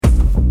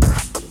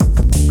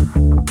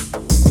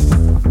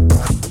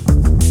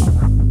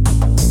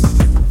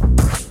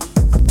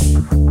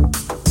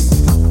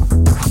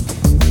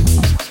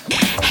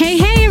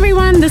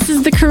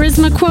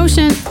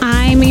Quotient.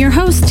 I'm your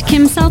host,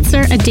 Kim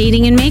Seltzer, a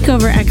dating and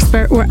makeover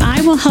expert, where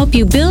I will help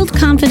you build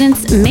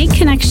confidence, make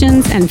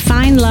connections, and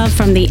find love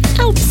from the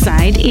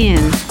outside in.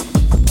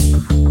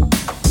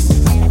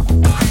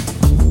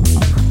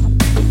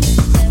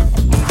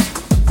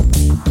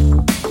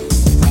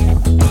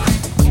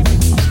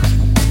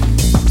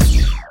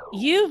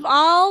 You've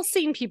all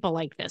seen people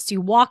like this.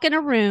 You walk in a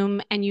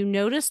room and you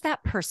notice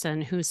that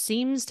person who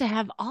seems to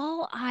have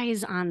all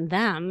eyes on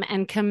them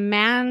and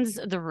commands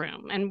the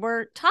room. And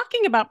we're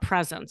talking about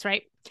presence,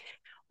 right?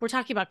 We're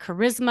talking about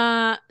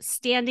charisma,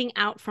 standing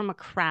out from a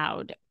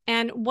crowd.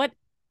 And what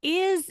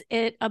is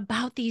it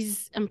about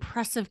these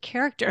impressive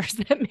characters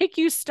that make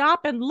you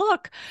stop and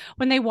look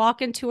when they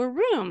walk into a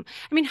room?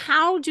 I mean,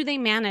 how do they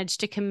manage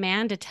to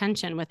command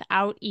attention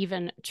without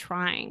even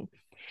trying?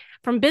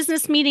 From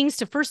business meetings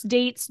to first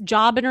dates,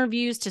 job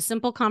interviews to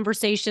simple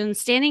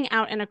conversations, standing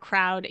out in a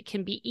crowd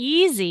can be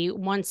easy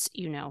once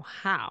you know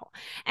how.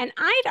 And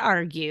I'd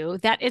argue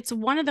that it's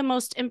one of the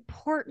most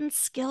important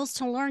skills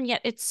to learn, yet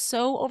it's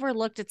so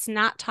overlooked. It's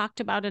not talked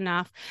about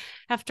enough.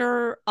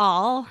 After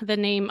all, the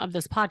name of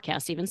this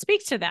podcast even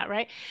speaks to that,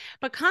 right?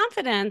 But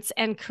confidence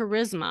and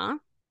charisma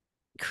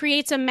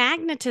creates a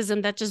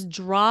magnetism that just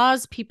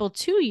draws people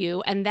to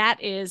you, and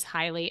that is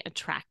highly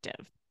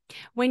attractive.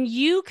 When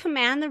you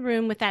command the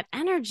room with that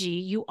energy,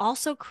 you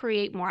also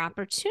create more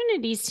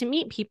opportunities to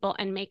meet people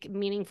and make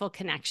meaningful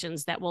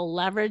connections that will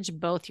leverage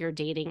both your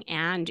dating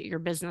and your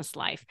business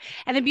life.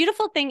 And the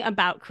beautiful thing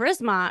about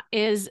charisma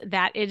is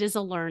that it is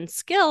a learned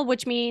skill,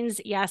 which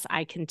means, yes,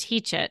 I can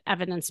teach it,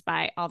 evidenced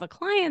by all the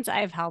clients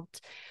I've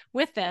helped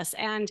with this.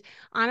 And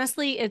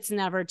honestly, it's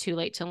never too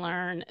late to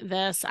learn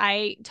this.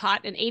 I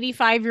taught an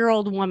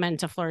 85-year-old woman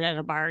to flirt at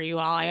a bar, you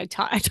all. I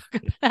talk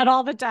about that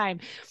all the time.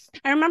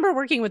 I remember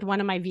working with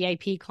one of my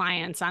VIP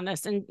clients on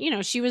this, and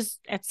she was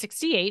at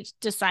 68,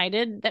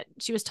 decided that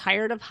she was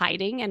tired of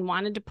hiding and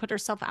wanted to put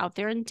herself out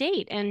there and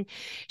date. And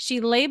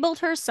she labeled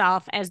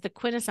herself as the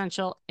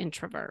quintessential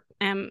introvert.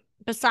 And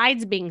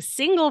besides being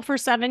single for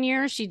 7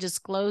 years, she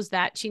disclosed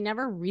that she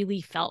never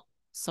really felt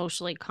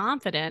socially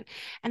confident.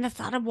 And the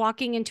thought of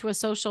walking into a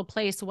social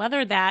place,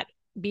 whether that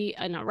be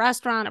in a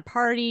restaurant, a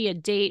party, a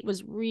date,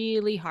 was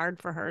really hard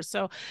for her.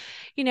 So,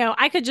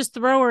 I could just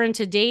throw her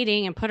into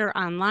dating and put her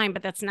online,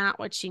 but that's not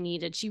what she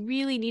needed. She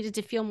really needed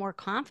to feel more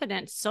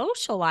confident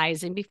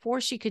socializing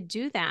before she could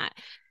do that.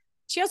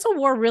 She also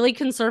wore really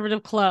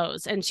conservative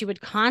clothes, and she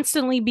would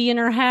constantly be in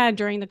her head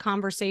during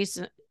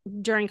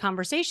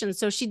conversations.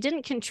 So she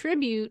didn't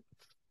contribute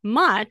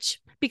much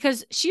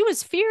because she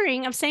was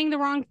fearing of saying the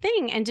wrong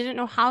thing and didn't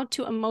know how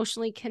to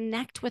emotionally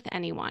connect with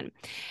anyone.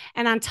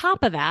 And on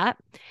top of that,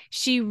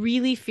 she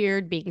really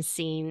feared being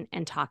seen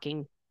and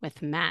talking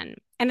with men.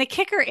 And the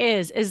kicker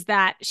is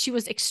that she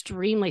was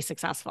extremely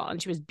successful,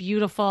 and she was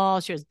beautiful.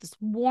 She was this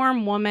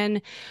warm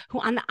woman who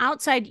on the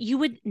outside, you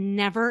would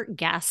never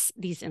guess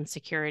these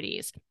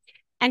insecurities.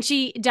 And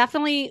she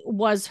definitely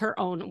was her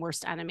own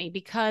worst enemy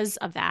because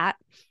of that.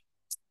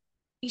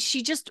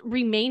 She just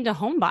remained a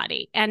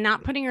homebody and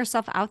not putting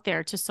herself out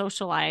there to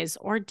socialize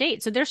or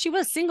date. So there she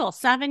was, single,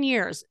 7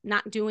 years,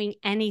 not doing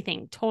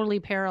anything,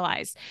 totally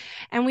paralyzed.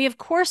 And we, of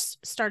course,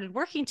 started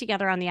working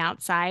together on the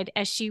outside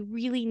as she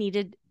really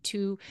needed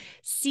to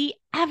see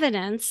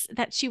evidence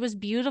that she was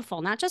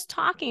beautiful, not just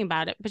talking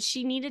about it, but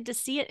she needed to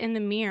see it in the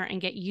mirror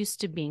and get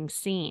used to being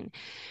seen.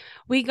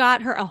 We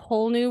got her a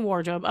whole new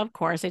wardrobe, of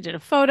course. I did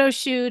a photo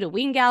shoot, a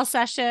wing gal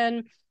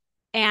session.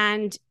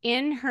 And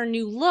in her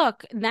new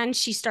look, then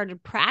she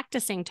started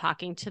practicing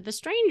talking to the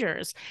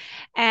strangers.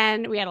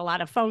 And we had a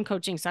lot of phone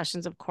coaching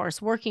sessions, of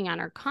course, working on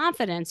her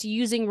confidence,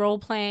 using role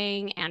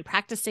playing and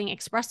practicing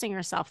expressing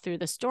herself through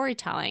the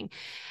storytelling.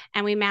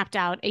 And we mapped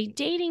out a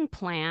dating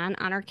plan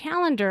on her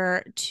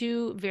calendar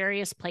to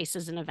various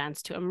places and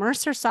events to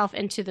immerse herself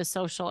into the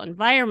social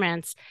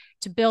environments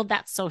to build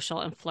that social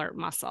and flirt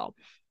muscle.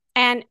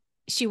 And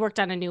she worked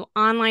on a new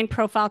online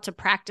profile to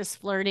practice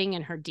flirting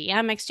and her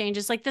DM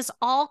exchanges. Like this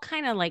all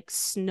kind of like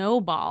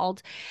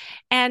snowballed.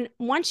 And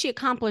once she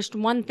accomplished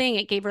one thing,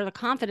 it gave her the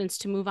confidence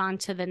to move on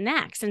to the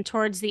next. And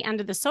towards the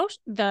end of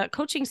the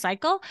coaching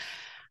cycle,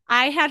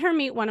 I had her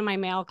meet one of my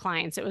male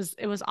clients. It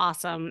was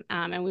awesome.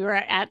 And we were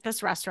at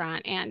this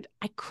restaurant and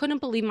I couldn't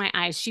believe my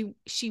eyes.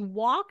 She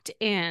walked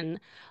in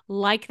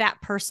like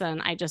that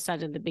person I just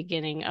said in the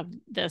beginning of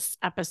this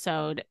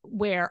episode,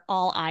 where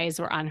all eyes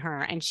were on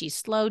her, and she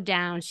slowed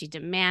down. She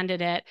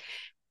demanded it.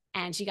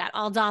 And she got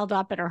all dolled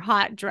up in her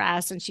hot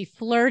dress and she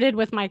flirted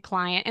with my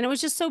client. And it was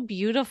just so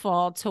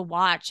beautiful to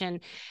watch. And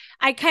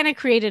I kind of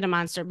created a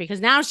monster because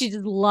now she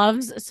just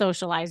loves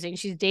socializing.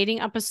 She's dating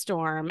up a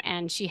storm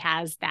and she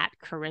has that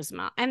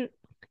charisma. And,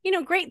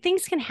 great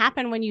things can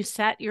happen when you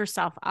set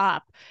yourself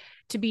up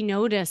to be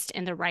noticed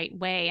in the right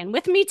way. And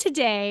with me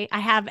today, I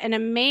have an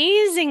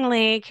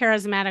amazingly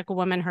charismatic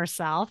woman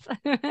herself.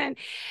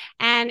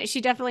 And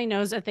she definitely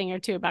knows a thing or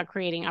two about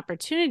creating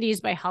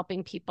opportunities by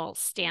helping people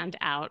stand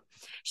out.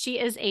 She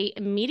is a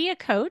media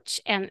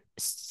coach and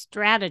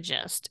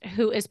strategist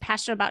who is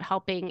passionate about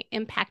helping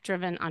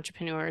impact-driven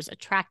entrepreneurs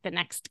attract the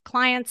next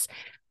clients,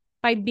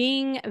 by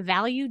being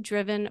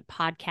value-driven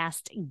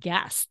podcast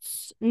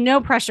guests.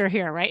 No pressure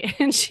here, right?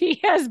 And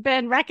she has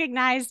been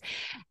recognized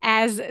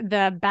as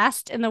the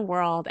best in the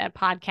world at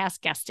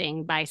podcast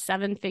guesting by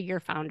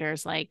seven-figure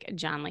founders like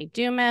John Lee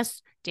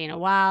Dumas, Dana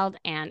Wilde,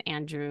 and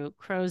Andrew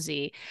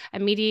Crozy. A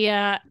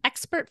media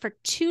expert for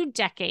 2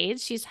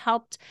 decades, she's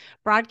helped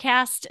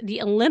broadcast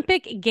the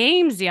Olympic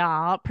Games,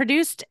 y'all,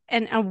 produced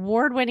an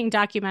award-winning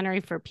documentary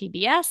for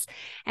PBS,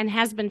 and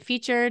has been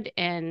featured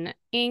in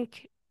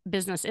Inc.,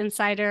 Business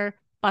Insider,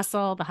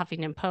 Bustle, The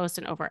Huffington Post,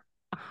 and over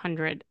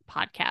 100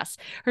 podcasts.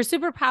 Her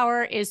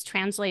superpower is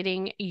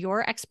translating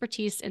your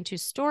expertise into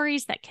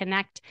stories that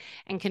connect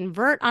and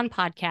convert on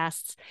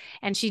podcasts.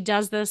 And she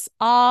does this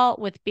all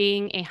with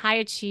being a high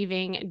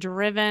achieving,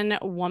 driven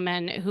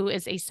woman who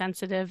is a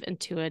sensitive,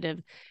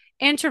 intuitive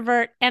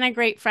introvert and a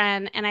great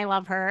friend. And I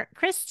love her.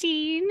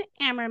 Christine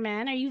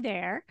Amerman, are you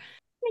there?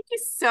 Thank you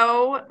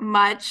so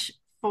much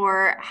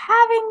for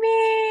having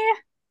me.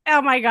 Oh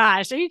my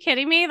gosh. Are you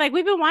kidding me? Like,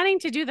 we've been wanting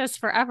to do this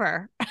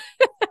forever.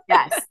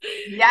 Yes.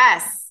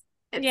 Yes.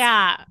 It's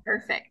Yeah.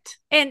 perfect.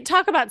 And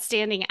talk about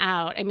standing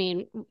out. I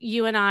mean,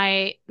 you and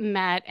I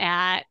met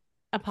at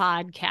a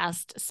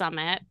podcast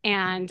summit,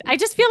 and I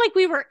just feel like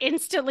we were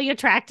instantly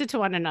attracted to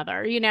one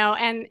another,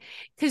 and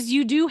because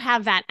you do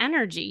have that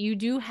energy, you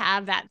do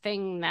have that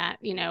thing that,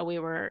 we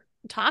were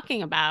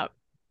talking about.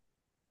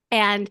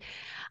 And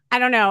I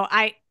don't know,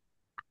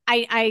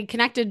 I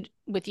connected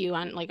with you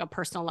on like a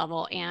personal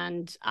level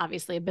and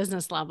obviously a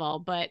business level,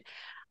 but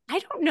I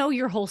don't know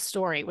your whole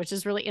story, which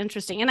is really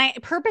interesting. And I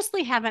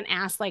purposely haven't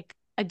asked like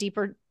a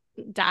deeper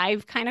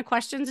dive kind of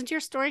questions into your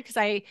story because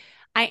I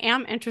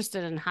am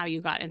interested in how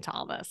you got into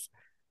all this.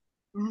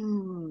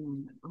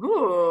 You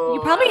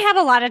probably Ooh. have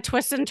a lot of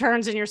twists and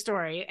turns in your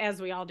story, as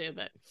we all do,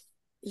 but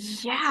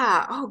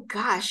Yeah. Oh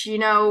gosh.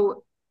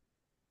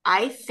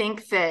 I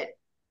think that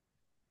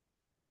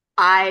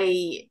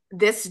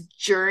this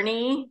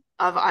journey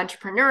of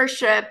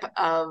entrepreneurship,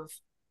 of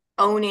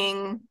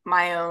owning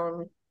my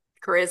own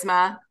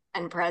charisma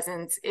and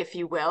presence, if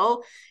you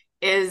will,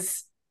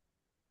 is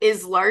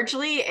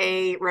largely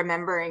a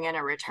remembering and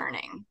a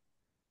returning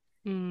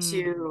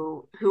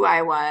to who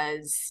I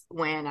was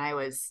when I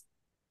was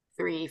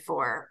 3,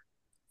 4,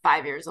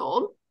 5 years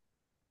old.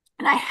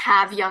 And I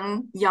have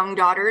young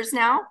daughters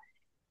now.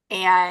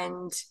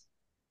 And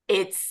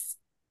it's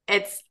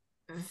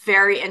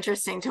very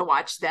interesting to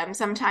watch them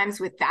sometimes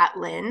with that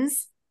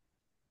lens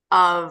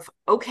of,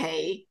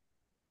 okay,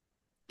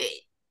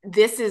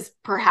 this is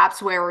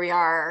perhaps where we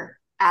are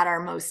at our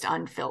most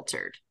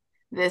unfiltered.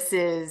 This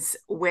is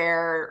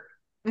where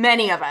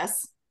many of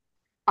us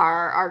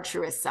are our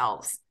truest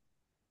selves.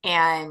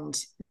 And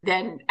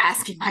then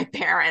asking my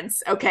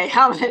parents, okay,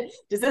 how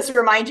does this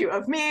remind you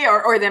of me?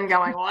 Or them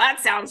going, well,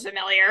 that sounds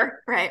familiar,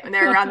 right? When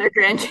they're around their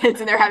grandkids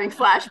and they're having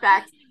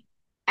flashbacks.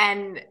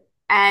 And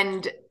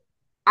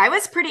I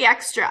was pretty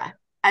extra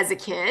as a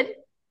kid.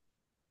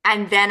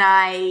 And then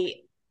I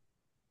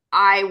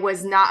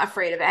was not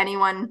afraid of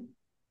anyone.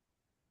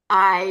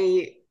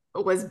 I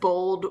was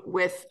bold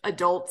with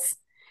adults.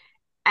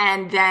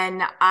 And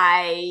then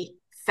I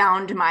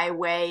found my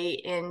way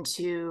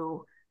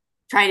into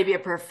trying to be a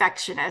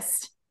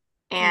perfectionist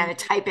and a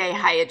type A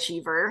high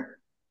achiever,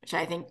 which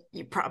I think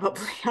you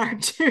probably are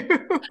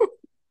too.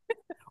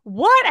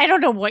 What? I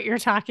don't know what you're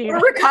talking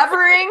about. We're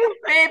recovering,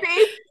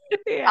 maybe.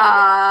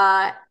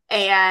 Yeah.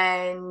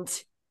 And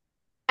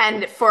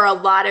for a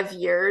lot of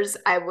years,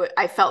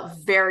 I felt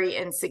very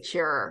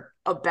insecure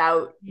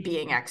about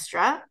being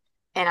extra,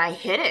 and I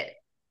hid it.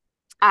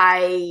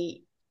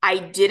 I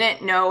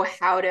didn't know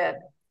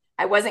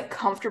I wasn't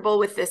comfortable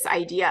with this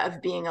idea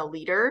of being a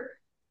leader,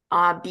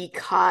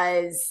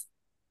 because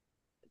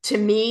to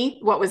me,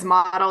 what was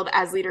modeled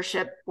as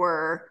leadership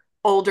were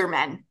older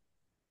men,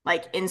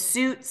 like in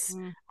suits,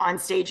 on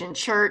stage in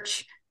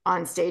church,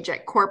 on stage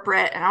at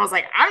corporate. And I was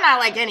like, I'm not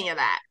like any of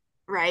that,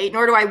 right?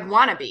 Nor do I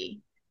want to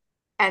be.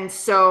 And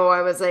so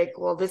I was like,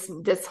 well,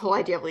 this whole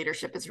idea of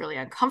leadership is really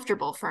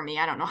uncomfortable for me.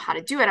 I don't know how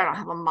to do it. I don't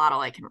have a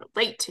model I can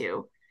relate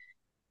to.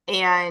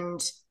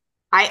 And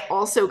I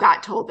also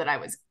got told that I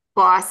was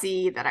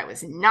bossy, that I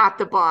was not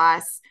the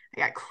boss.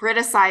 I got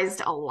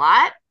criticized a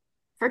lot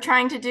for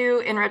trying to do,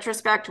 in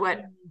retrospect,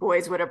 what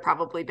boys would have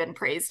probably been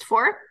praised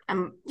for.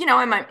 I'm,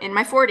 in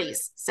my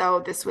 40s.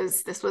 So this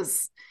was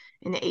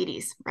in the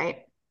 80s, right?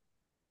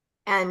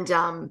 And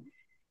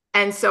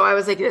so I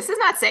was like, this is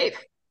not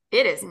safe.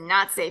 It is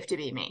not safe to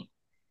be me.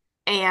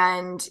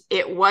 And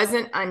it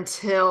wasn't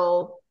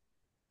until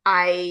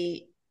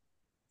I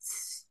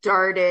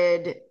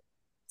started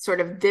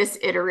sort of this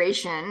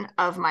iteration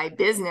of my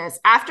business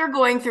after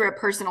going through a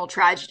personal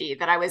tragedy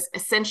that I was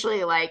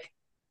essentially like,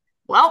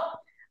 well,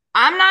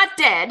 I'm not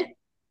dead,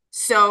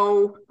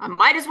 so I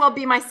might as well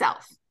be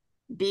myself,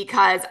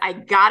 because I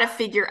got to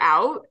figure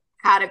out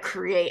how to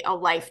create a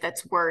life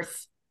that's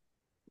worth,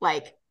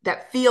 like,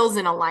 that feels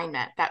in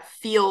alignment, that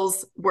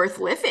feels worth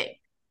living.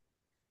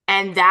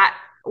 And that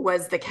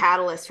was the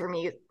catalyst for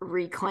me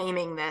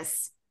reclaiming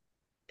this,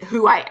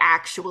 who I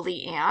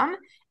actually am.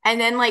 And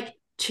then, like,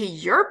 to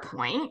your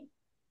point,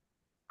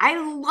 I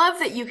love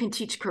that you can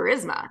teach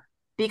charisma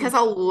because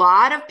a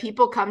lot of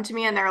people come to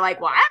me and they're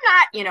like, well,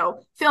 I'm not,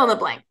 fill in the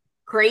blank,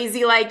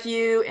 crazy like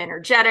you,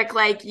 energetic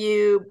like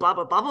you, blah,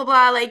 blah, blah, blah,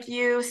 blah, like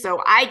you.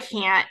 So I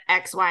can't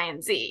X, Y,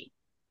 and Z.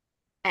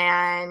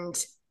 And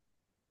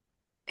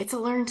it's a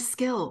learned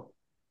skill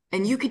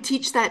and you could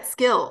teach that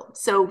skill.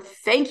 So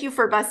thank you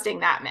for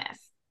busting that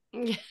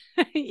myth.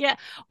 Yeah.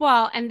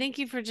 Well, and thank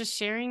you for just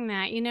sharing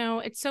that.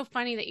 It's so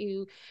funny that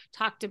you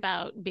talked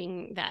about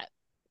being that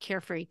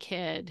carefree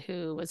kid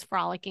who was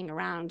frolicking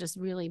around, just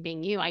really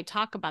being you. I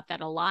talk about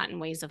that a lot in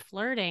ways of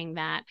flirting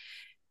that,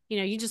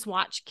 you just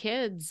watch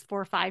kids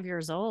 4 or 5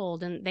 years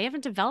old and they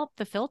haven't developed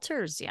the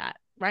filters yet.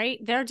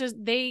 Right.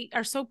 They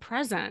are so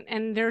present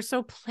and they're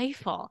so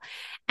playful.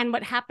 And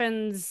what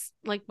happens,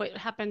 like what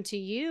happened to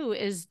you,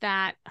 is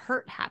that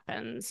hurt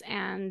happens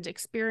and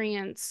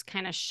experience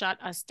kind of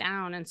shut us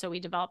down. And so we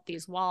develop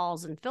these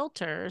walls and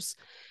filters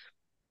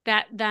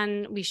that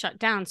then we shut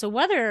down. So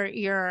whether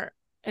you're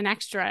an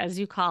extra, as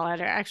you call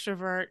it, or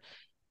extrovert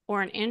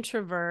or an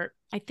introvert,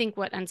 I think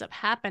what ends up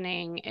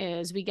happening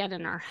is we get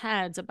in our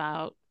heads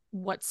about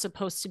what's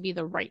supposed to be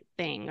the right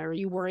thing, or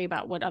you worry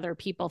about what other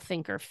people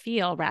think or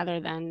feel rather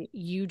than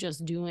you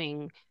just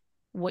doing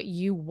what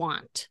you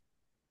want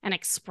and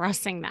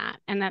expressing that.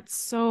 And that's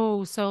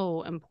so,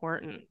 so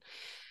important.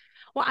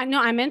 Well, I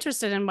know I'm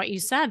interested in what you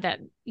said,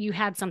 that you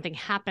had something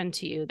happen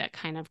to you that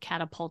kind of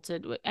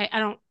catapulted. I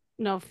don't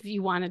know if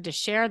you wanted to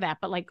share that,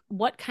 but like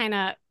what kind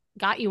of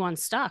got you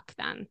unstuck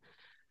then?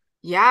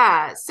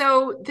 Yeah.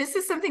 So this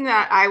is something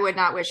that I would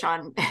not wish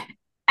on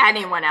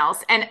anyone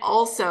else. And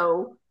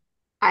also,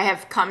 I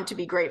have come to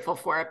be grateful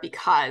for it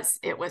because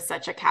it was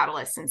such a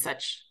catalyst and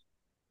such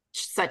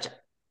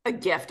a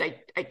gift.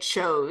 I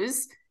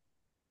chose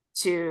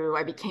to,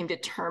 I became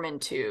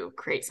determined to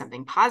create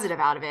something positive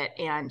out of it.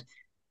 And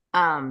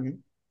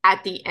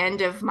at the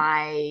end of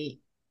my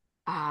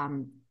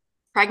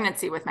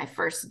pregnancy with my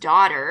first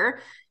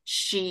daughter,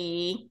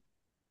 she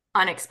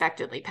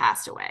unexpectedly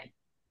passed away.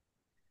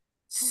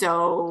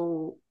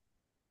 So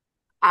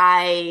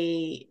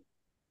I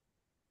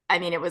I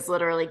mean, it was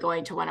literally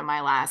going to one of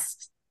my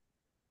last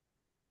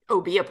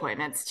OB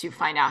appointments to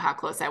find out how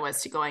close I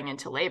was to going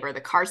into labor. The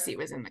car seat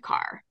was in the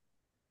car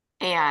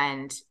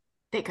and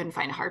they couldn't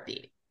find a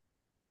heartbeat.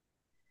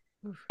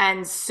 Oof.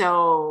 And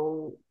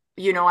so,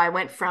 I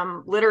went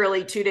from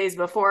literally 2 days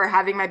before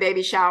having my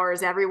baby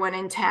showers, everyone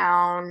in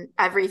town,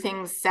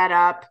 everything's set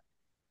up,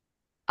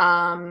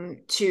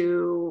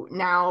 to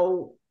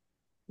now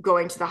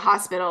going to the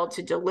hospital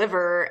to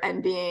deliver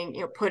and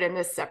being, put in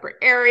this separate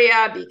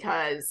area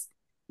because,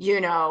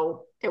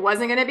 it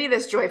wasn't going to be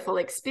this joyful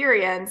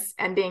experience,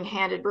 and being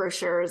handed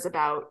brochures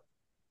about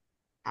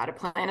how to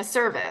plan a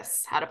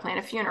service, how to plan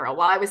a funeral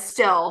while I was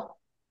still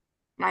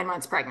 9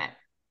 months pregnant.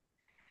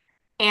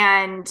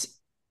 And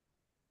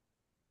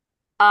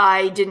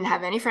I didn't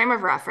have any frame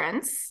of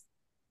reference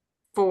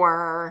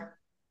for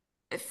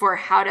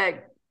how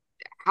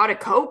to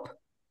cope,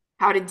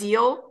 how to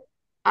deal.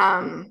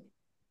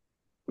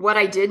 What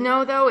I did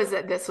know though is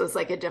that this was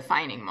like a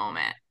defining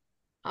moment.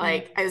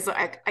 Like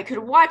I could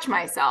watch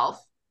myself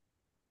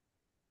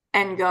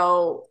and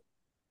go,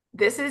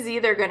 this is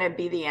either going to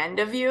be the end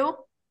of you,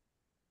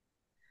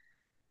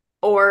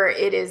 or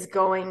it is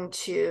going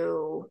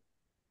to,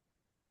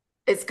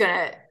 it's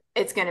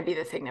going to be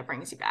the thing that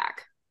brings you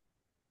back.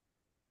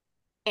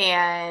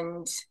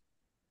 And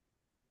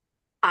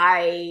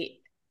I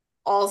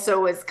also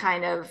was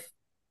kind of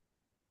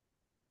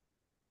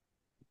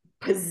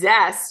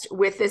possessed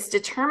with this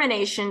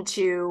determination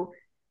to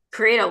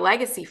create a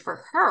legacy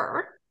for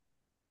her,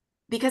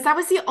 because that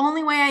was the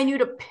only way I knew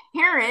to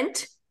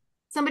parent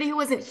somebody who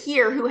wasn't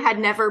here, who had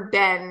never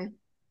been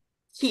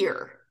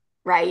here,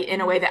 right? In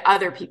a way that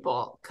other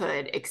people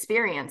could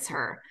experience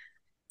her.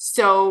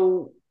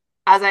 So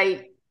as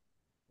I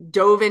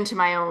dove into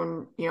my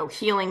own,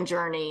 healing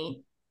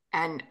journey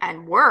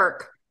and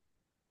work,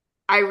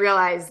 I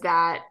realized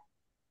that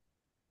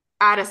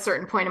at a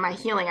certain point in my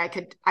healing, I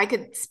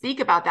could speak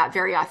about that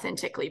very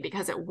authentically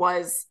because it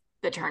was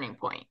the turning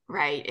point,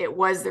 right? It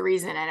was the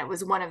reason, and it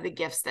was one of the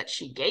gifts that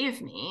she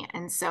gave me.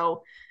 And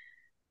so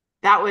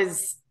that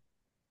was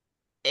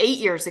 8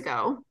 years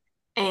ago.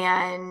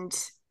 And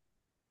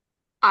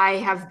I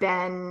have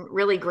been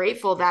really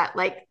grateful that,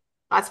 like,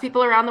 lots of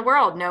people around the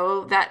world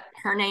know that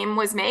her name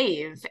was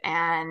Maeve,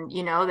 and,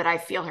 that I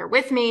feel her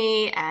with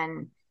me.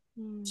 And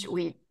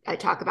I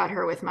talk about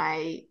her with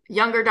my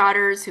younger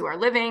daughters who are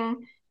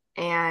living.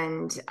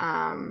 And,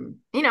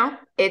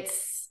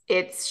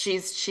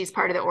 she's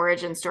part of the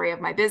origin story of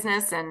my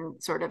business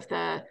and sort of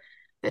the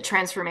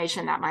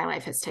transformation that my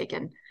life has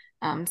taken,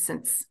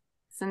 since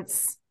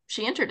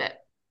she entered it.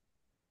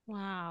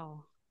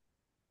 Wow.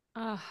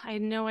 Oh, I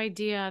had no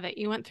idea that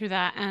you went through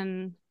that.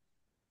 And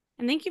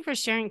thank you for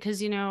sharing,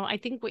 because, I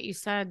think what you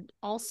said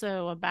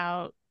also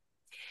about,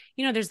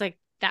 there's like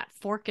that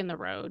fork in the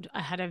road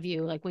ahead of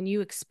you, like when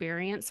you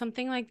experience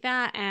something like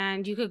that,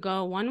 and you could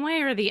go one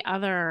way or the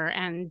other,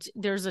 and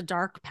there's a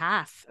dark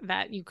path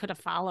that you could have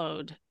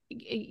followed.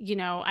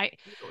 I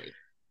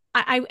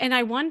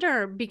I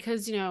wonder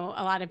because, you know,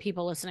 a lot of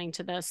people listening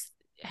to this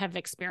have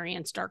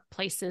experienced dark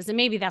places, and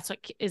maybe that's what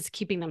is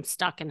keeping them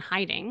stuck and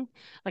hiding.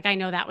 Like I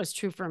know that was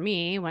true for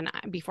me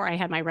before I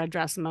had my red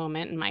dress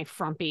moment and my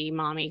frumpy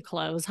mommy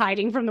clothes,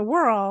 hiding from the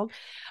world.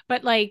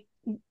 But like,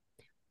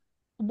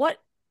 what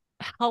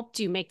helped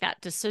you make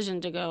that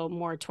decision to go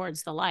more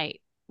towards the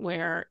light,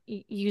 where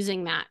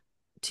using that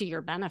to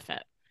your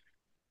benefit?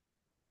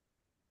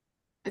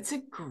 It's a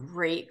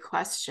great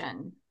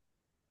question.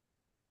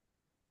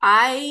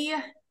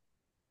 I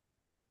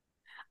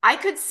I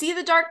could see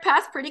the dark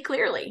path pretty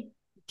clearly.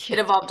 It Yeah.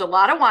 involved a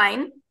lot of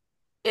wine.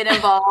 It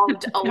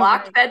involved a No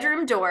locked way.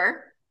 bedroom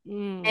door,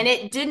 and Mm.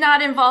 it did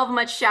not involve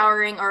much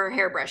showering or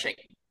hairbrushing.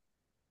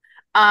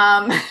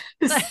 Um,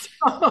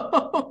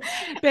 so,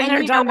 Been and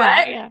there, you know done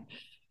that. what? Yeah.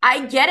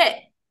 I get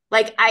it.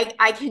 Like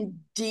I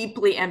can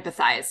deeply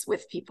empathize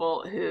with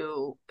people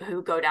who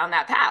go down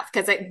that path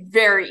because it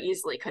very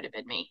easily could have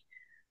been me.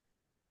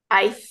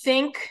 I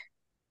think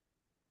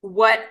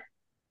what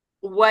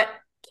what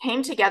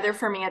came together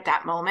for me at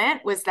that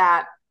moment was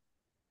that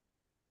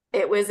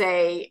it was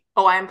a,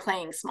 oh, I'm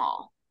playing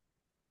small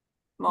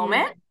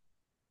moment. Mm.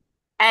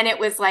 And it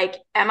was like,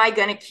 am I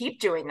going to keep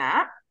doing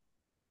that?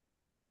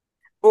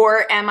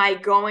 Or am I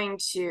going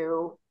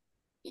to,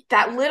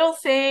 that little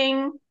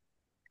thing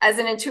as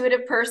an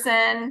intuitive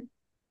person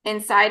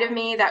inside of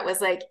me that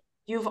was like,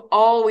 you've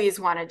always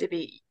wanted to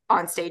be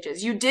on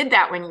stages. You did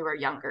that when you were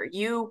younger.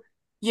 You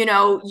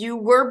know, you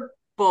were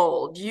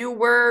bold. You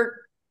were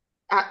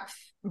uh,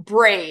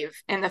 brave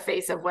in the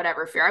face of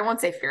whatever fear. I won't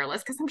say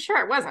fearless because I'm sure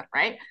I wasn't,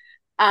 right?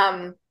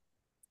 Um,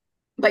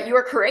 but you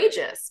were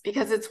courageous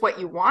because it's what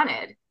you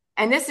wanted.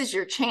 And this is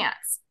your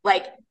chance.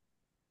 Like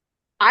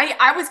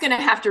I was going to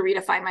have to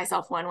redefine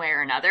myself one way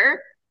or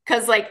another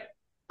because like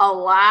a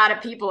lot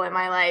of people in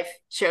my life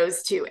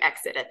chose to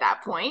exit at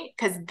that point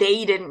because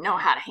they didn't know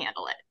how to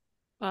handle it.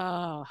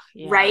 Oh,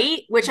 yeah.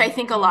 Right. Which I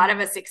think a lot of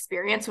Mhm. us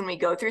experience when we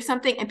go through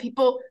something, and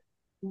people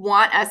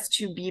want us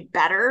to be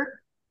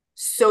better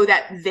so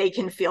that they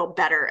can feel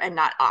better and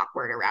not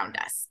awkward around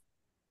us.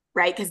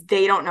 Right. Because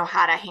they don't know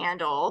how to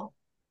handle.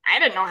 I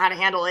didn't know how to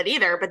handle it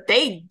either, but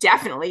they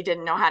definitely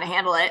didn't know how to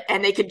handle it,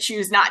 and they could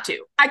choose not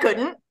to. I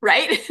couldn't,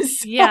 right?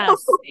 so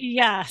Yes.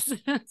 Yes.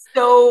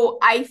 so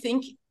I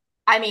think,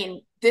 I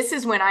mean, this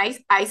is when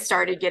I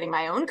started getting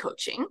my own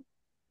coaching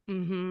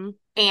Hmm.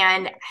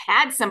 and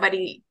had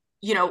somebody,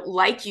 you know,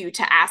 like you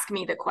to ask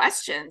me the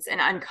questions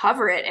and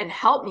uncover it and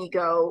help me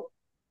go,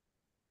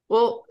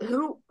 well,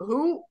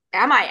 who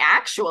am I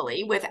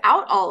actually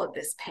without all of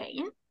this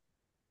pain?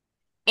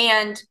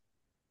 And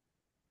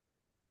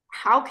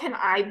how can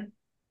I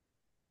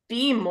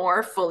be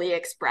more fully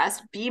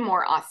expressed, be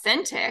more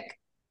authentic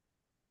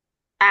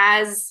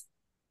as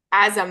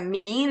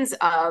a means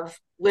of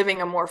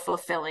living a more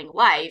fulfilling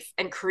life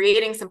and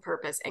creating some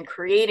purpose and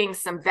creating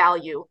some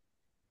value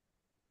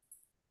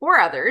for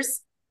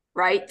others,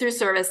 right? Through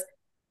service,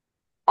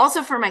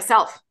 also for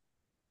myself,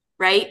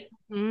 right?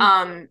 Hmm.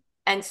 Um,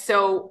 and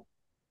so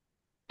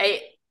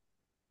it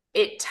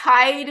it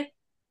tied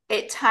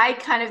it tied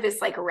kind of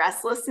this like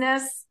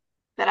restlessness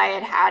that I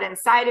had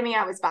inside of me.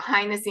 I was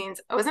behind the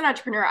scenes. I was an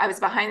entrepreneur. I was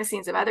behind the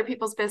scenes of other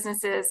people's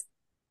businesses,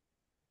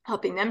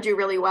 helping them do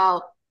really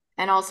well.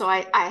 And also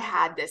I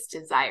had this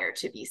desire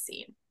to be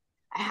seen.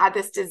 I had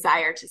this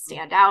desire to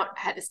stand out.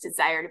 I had this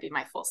desire to be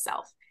my full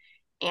self.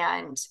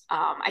 And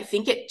I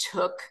think it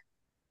took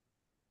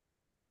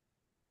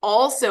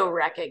also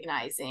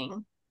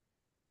recognizing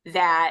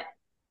that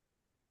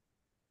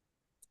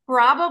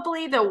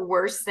probably the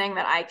worst thing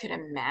that I could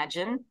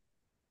imagine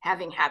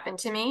having happened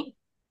to me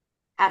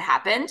had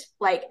happened.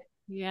 Like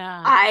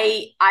Yeah.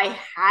 I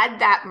had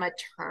that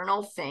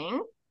maternal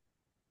thing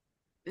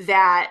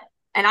that,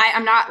 and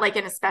I'm not like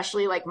an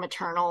especially like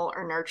maternal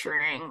or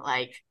nurturing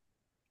like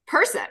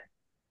person.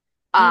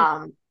 Mm.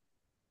 Um,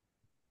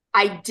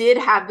 I did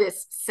have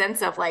this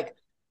sense of like,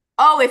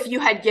 oh, if you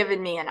had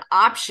given me an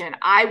option,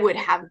 I would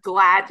have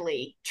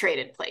gladly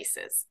traded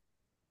places.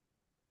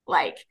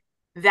 Like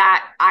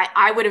that,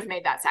 I would have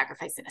made that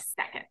sacrifice in a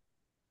second,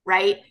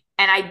 right?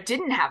 And I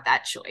didn't have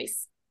that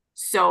choice.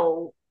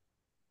 So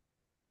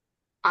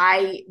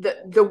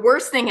the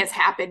worst thing has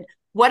happened.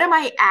 What am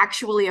I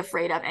actually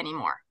afraid of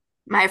anymore?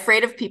 Am I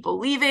afraid of people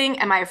leaving?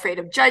 Am I afraid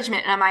of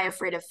judgment? Am I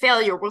afraid of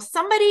failure? Well,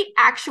 somebody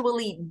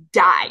actually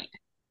died,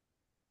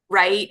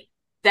 right?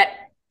 That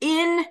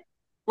in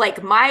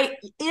like my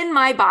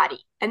body.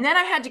 And then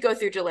I had to go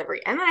through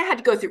delivery. And then I had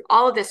to go through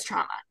all of this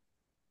trauma.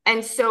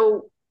 And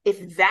so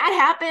if that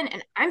happened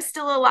and I'm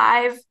still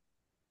alive,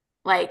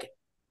 like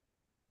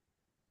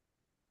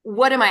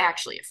what am I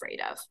actually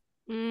afraid of?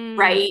 Mm.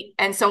 Right.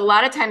 And so a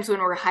lot of times when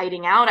we're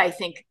hiding out, I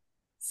think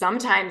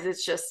sometimes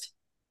it's just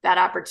that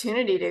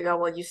opportunity to go,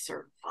 well, you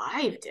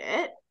survived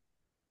it.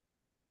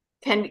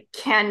 Can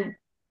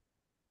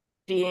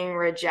being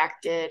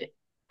rejected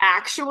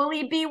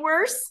actually be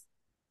worse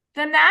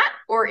than that?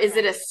 Or is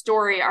it a Right.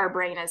 story our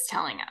brain is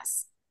telling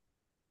us?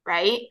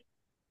 Right.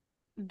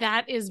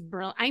 That is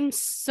brilliant. I'm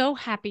so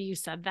happy you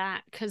said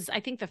that because I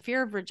think the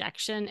fear of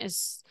rejection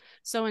is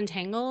so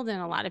entangled in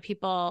a lot of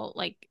people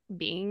like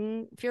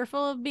being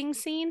fearful of being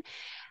seen.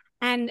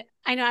 And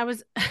I know I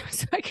was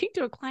talking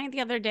to a client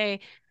the other day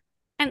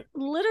and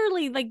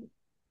literally like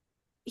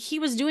he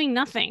was doing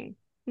nothing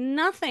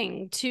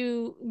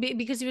to be,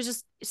 because he was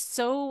just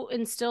so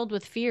instilled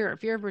with fear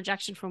of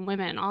rejection from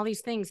women, all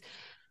these things.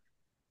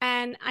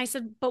 And I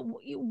said, but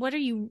what are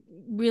you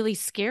really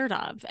scared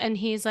of? And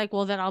he's like,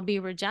 well, that I'll be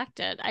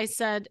rejected. I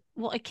said,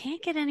 well, it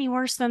can't get any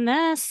worse than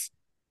this.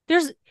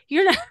 There's,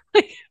 you're not,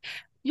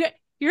 you're,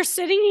 you're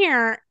sitting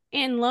here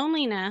in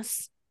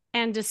loneliness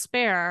and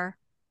despair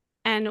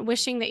and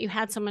wishing that you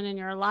had someone in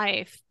your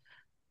life.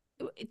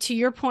 To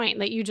your point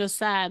that you just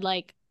said,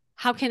 like,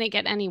 how can it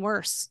get any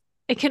worse?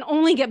 It can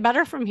only get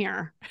better from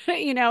here.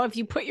 If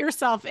you put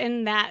yourself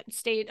in that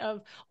state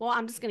of, well,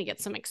 I'm just going to get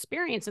some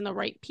experience and the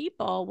right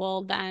people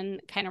will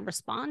then kind of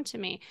respond to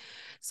me.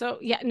 So,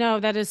 yeah, no,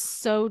 that is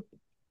so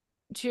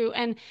true.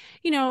 And,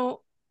 you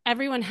know,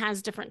 everyone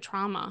has different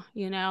trauma,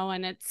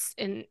 and it's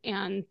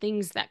and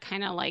things that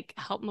kind of like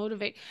help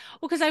motivate.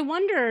 Well, because I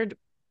wondered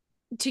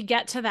to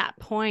get to that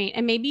point,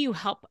 and maybe you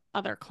help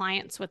other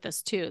clients with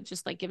this too,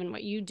 just like given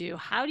what you do,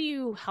 how do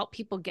you help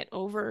people get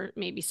over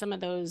maybe some of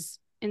those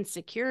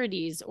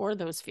insecurities or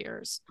those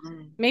fears?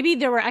 Maybe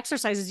there were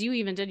exercises you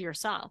even did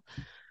yourself.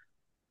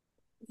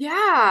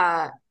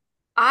 Yeah,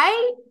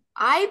 I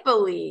I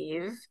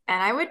believe,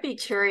 and I would be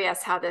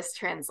curious how this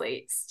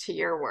translates to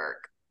your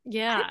work. I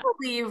Yeah.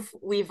 believe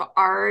we've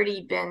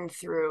already been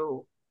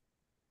through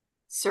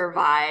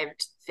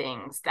survived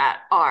things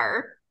that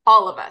are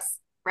all of us,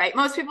 right?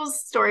 Most people's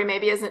story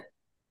maybe isn't,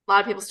 a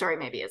lot of people's story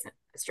maybe isn't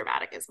as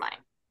dramatic as mine,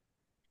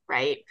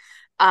 right?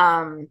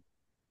 Um,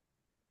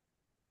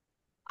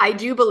 I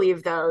do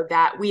believe though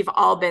that we've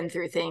all been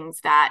through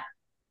things that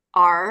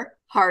are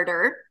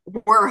harder,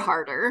 were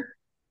harder,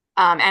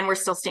 and we're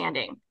still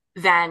standing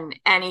than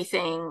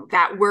anything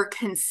that we're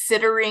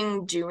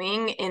considering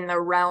doing in the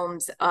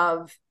realms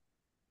of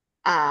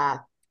uh,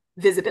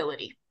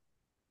 visibility,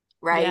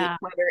 right? Yeah.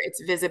 Whether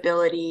it's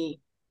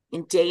visibility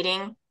in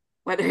dating,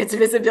 whether it's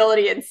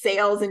visibility in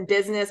sales and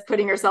business,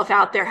 putting yourself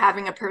out there,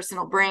 having a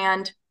personal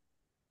brand,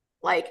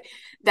 like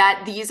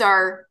that. These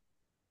are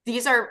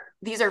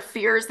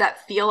fears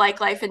that feel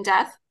like life and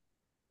death,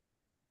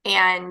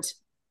 and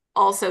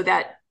also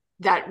that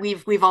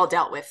we've all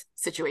dealt with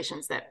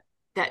situations that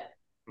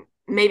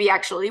maybe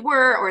actually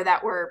were, or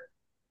that were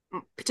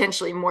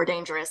potentially more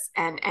dangerous,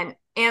 and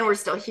we're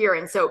still here.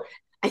 And so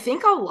I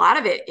think a lot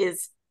of it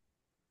is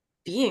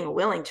being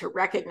willing to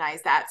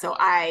recognize that. So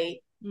I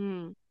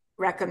Mm.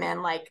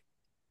 recommend like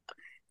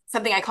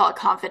something I call a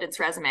confidence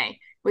resume,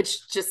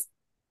 which just,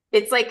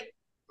 it's like,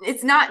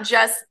 it's not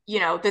just,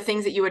 the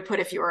things that you would put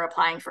if you were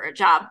applying for a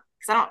job,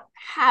 because I don't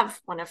have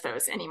one of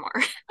those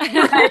anymore.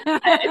 Right?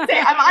 I'd say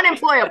I'm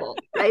unemployable,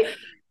 right?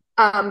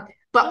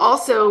 But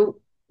also,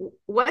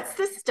 what's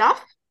the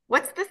stuff?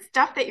 What's the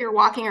stuff that you're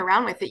walking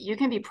around with that you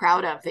can be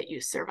proud of, that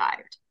you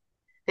survived,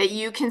 that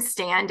you can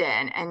stand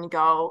in and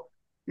go,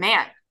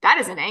 man, that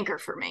is an anchor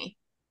for me.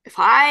 If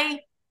I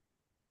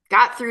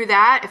got through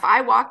that, if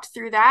I walked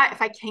through that,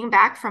 if I came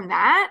back from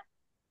that,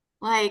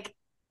 like,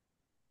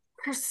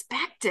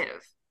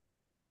 perspective,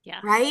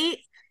 Yes. right?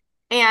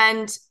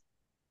 And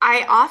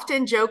I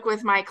often joke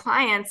with my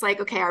clients, like,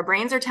 okay, our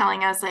brains are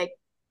telling us, like,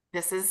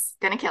 this is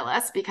going to kill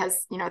us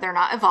because, they're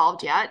not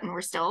evolved yet. And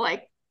we're still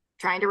like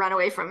trying to run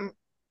away from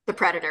the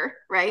predator,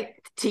 right?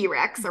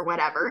 T-Rex or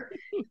whatever.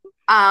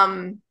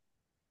 Um,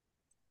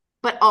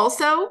 but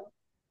also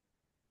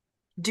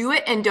do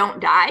it and don't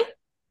die,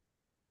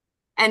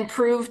 and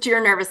prove to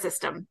your nervous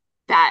system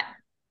that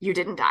you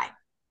didn't die.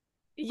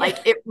 Yeah.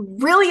 Like, it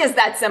really is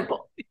that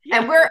simple. Yeah.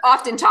 And we're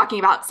often talking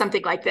about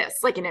something like this,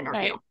 like an interview,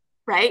 Right.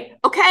 right?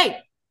 Okay,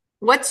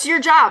 what's your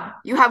job?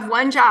 You have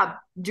one job,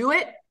 do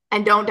it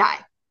and don't die,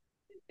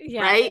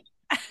 Yeah. right?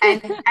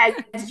 And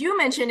as you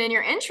mentioned in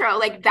your intro,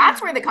 like,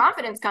 that's where the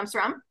confidence comes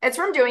from. It's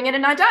from doing it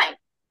and not dying.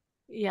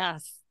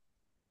 Yes.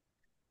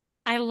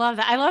 I love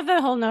that. I love the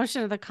whole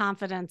notion of the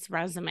confidence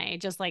resume.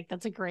 Just like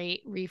that's a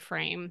great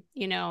reframe,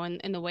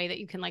 and in the way that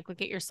you can like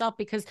look at yourself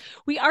because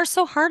we are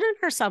so hard on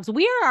ourselves.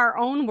 We are our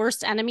own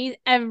worst enemy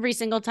every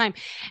single time.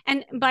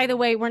 And by the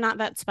way, we're not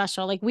that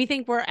special. Like we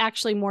think we're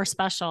actually more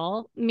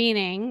special,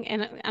 meaning,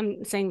 and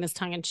I'm saying this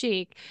tongue in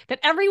cheek, that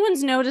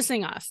everyone's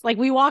noticing us. Like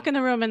we walk in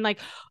the room and like,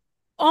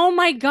 oh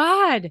my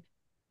God,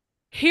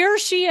 here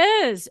she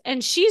is.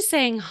 And she's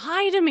saying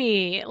hi to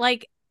me.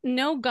 Like,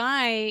 no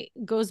guy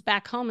goes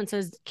back home and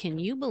says, can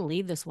you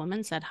believe this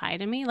woman said hi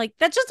to me? Like,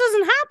 that just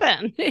doesn't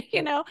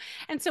happen,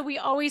 And so we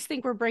always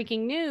think we're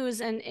breaking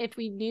news. And if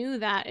we knew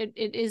that it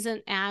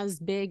isn't as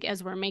big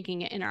as we're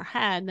making it in our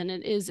head, then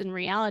it is in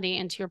reality.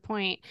 And to your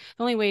point,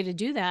 the only way to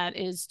do that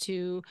is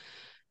to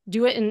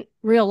do it in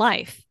real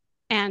life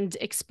and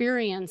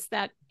experience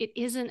that it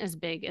isn't as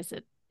big as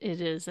it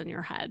is in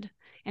your head,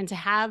 and to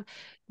have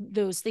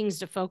those things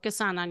to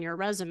focus on your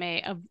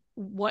resume of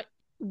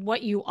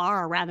what you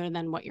are rather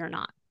than what you're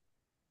not.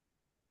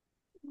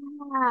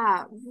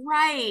 Yeah,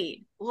 right.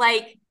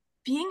 Like,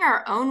 being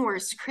our own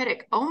worst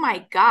critic. Oh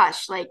my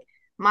gosh. Like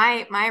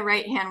my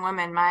right hand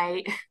woman,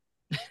 I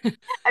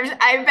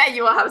bet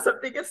you will have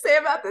something to say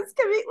about this.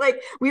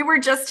 Like we were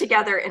just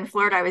together in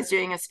Florida. I was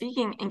doing a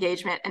speaking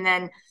engagement, and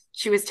then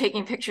she was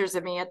taking pictures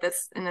of me at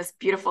this in this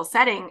beautiful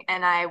setting,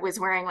 and I was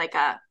wearing like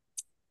a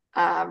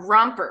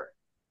romper,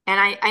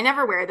 and I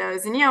never wear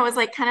those, and it was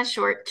like kind of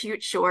short,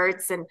 cute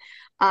shorts, and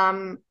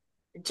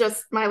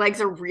just my legs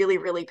are really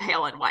really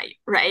pale and white,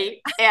 right?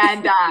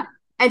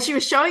 And she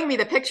was showing me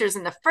the pictures,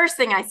 and the first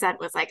thing I said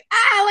was like,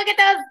 look at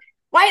those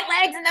white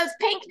legs and those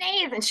pink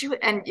knees.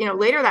 And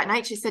later that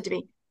night she said to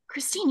me,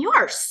 Christine, you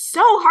are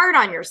so hard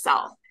on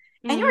yourself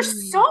and you're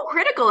Mm. so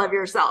critical of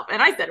yourself.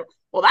 And I said,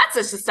 well, that's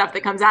just the stuff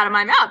that comes out of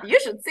my mouth. You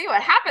should see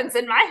what happens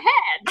in my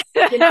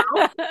head, you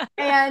know?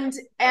 And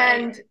Right.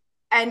 and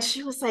and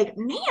she was like,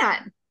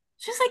 man,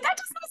 she was like, that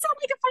does not sound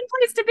like a fun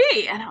place to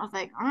be. And I was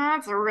like, oh,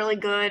 that's a really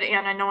good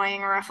and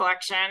annoying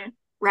reflection,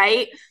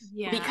 right?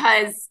 Yeah.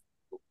 Because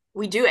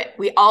we do it.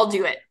 We all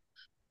do it.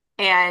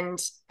 And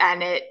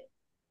it,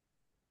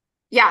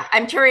 yeah,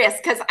 I'm curious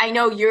because I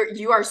know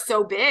you are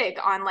so big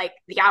on like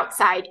the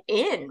outside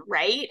in,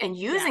 right? And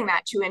Yeah. using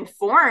that to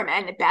inform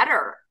and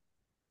better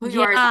who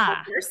you are as a whole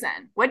Yeah.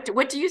 person.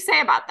 What do you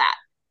say about that?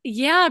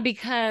 Yeah,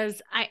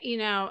 because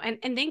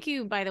and thank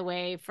you, by the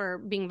way, for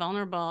being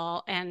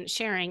vulnerable and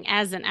sharing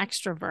as an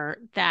extrovert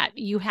that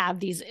you have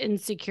these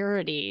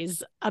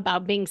insecurities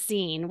about being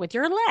seen with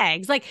your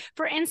legs. Like,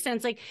 for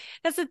instance, like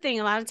that's the thing.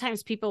 A lot of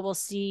times people will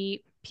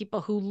see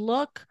people who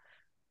look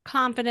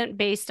confident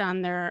based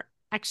on their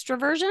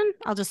extroversion.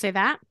 I'll just say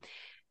that.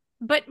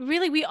 But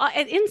really, we all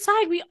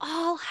inside, we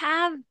all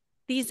have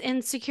these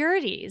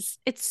insecurities.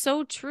 It's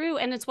so true.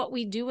 And it's what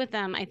we do with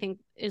them, I think,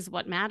 is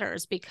what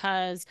matters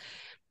because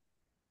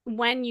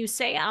when you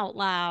say out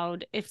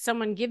loud, if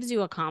someone gives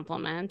you a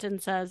compliment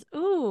and says,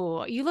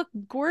 "Ooh, you look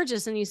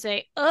gorgeous," and you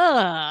say,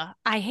 "Ugh,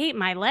 I hate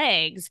my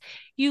legs,"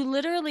 you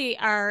literally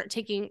are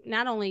taking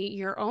not only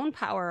your own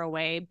power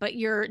away, but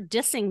you're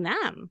dissing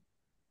them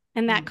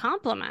in that Mm-hmm.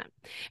 compliment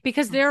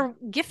because they're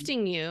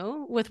gifting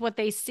you with what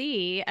they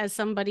see as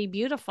somebody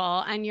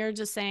beautiful. And you're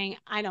just saying,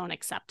 "I don't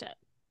accept it."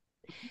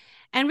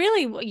 And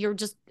really you're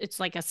just it's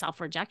like a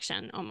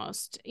self-rejection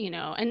almost,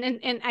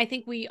 and I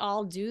think we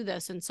all do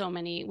this in so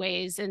many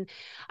ways. And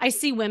I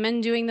see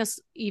women doing this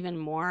even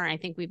more. I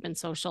think we've been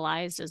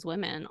socialized as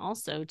women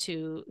also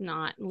to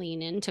not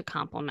lean into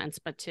compliments,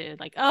 but to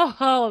like,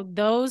 oh,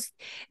 those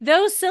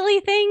silly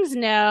things.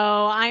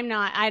 No,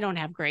 I don't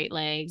have great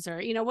legs,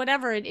 or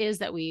whatever it is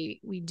that we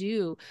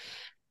do.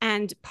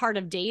 And part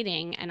of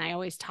dating, and I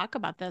always talk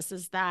about this,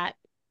 is that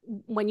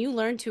when you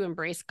learn to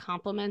embrace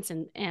compliments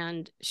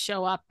and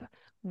show up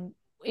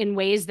in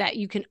ways that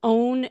you can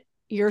own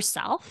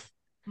yourself,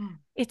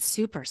 it's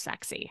super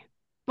sexy.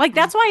 Like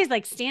that's why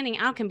like standing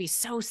out can be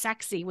so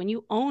sexy when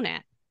you own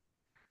it.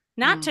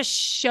 Not Mm-hmm. to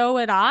show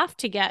it off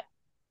to get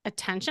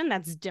attention,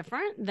 that's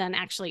different than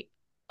actually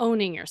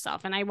owning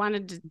yourself. And I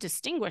wanted to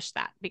distinguish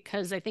that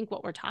because I think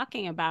what we're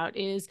talking about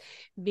is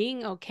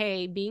being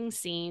okay, being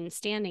seen,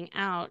 standing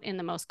out in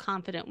the most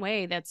confident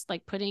way. That's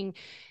like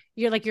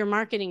you're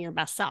marketing your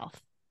best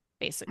self,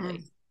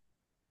 basically.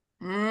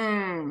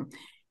 Mm.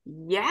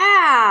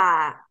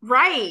 Yeah,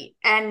 right.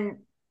 And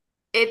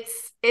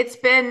it's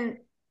been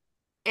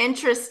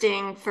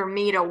interesting for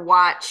me to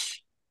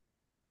watch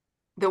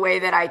the way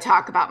that I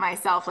talk about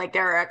myself. Like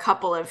there are a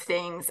couple of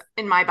things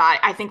in my body.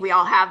 I think we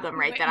all have them,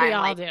 right? That We I'm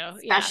all like do.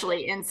 Yeah.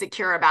 especially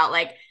insecure about.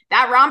 Like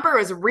that romper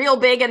was real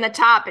big in the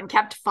top and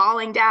kept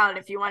falling down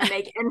if you want to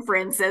make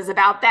inferences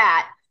about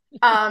that.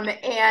 And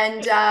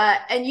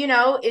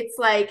it's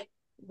like,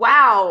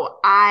 wow,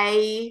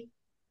 I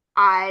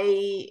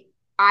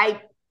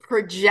I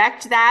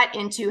project that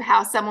into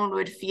how someone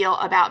would feel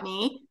about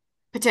me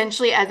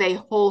potentially as a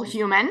whole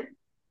human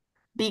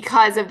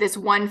because of this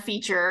one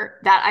feature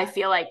that I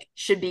feel like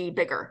should be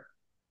bigger,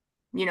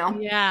 you know?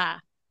 Yeah.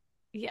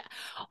 Yeah.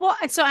 Well,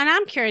 and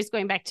I'm curious,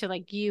 going back to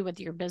like you with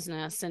your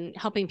business and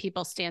helping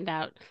people stand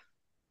out.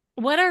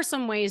 What are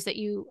some ways that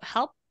you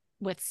help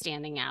with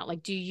standing out?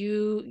 Like, do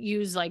you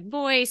use like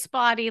voice,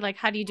 body? Like,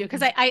 how do you do it?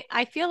 Because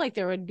I feel like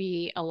there would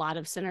be a lot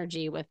of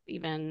synergy with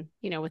even,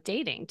 with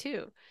dating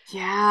too.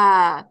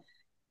 Yeah.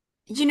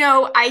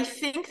 I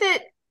think that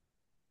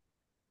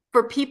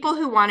for people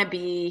who want to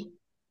be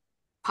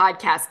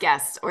podcast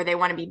guests or they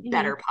want to be Mhm.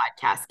 better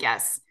podcast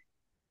guests,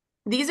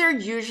 these are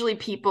usually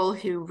people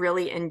who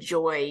really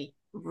enjoy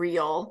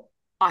real,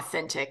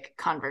 authentic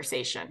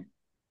conversation.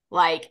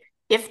 Like,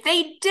 if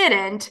they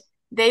didn't,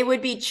 they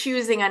would be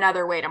choosing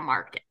another way to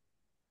market,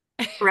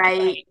 right?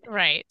 Right,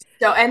 right.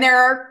 So, and there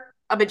are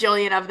a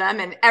bajillion of them,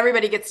 and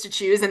everybody gets to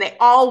choose, and they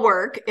all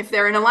work if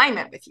they're in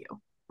alignment with you,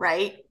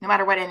 right? No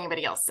matter what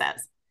anybody else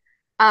says.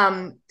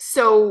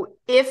 So,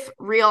 if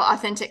real,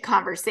 authentic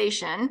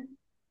conversation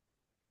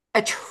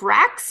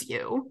attracts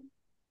you,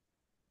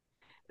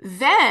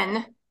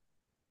 then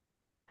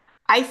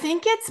I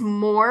think it's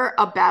more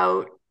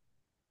about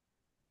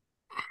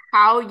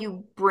how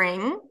you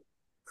bring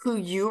who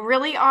you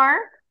really are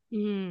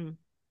Mm,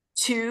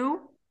 to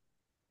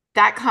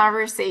that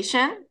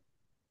conversation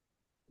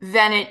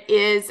than it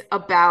is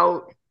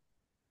about,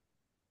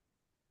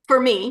 for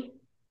me,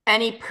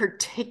 any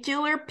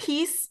particular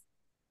piece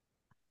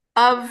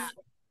of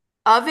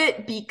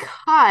it,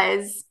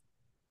 because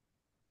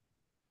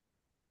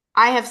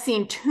I have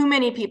seen too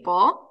many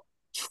people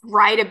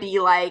try to be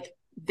like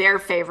their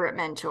favorite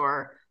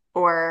mentor,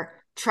 or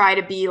try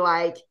to be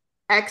like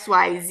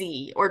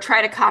XYZ, or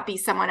try to copy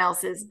someone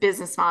else's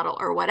business model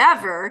or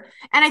whatever.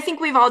 And I think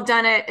we've all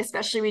done it,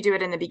 especially we do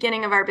it in the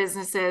beginning of our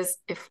businesses,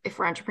 if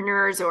we're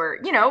entrepreneurs, or,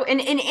 in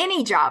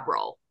any job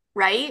role,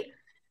 right?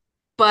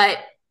 But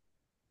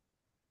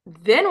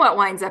then what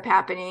winds up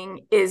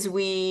happening is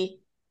we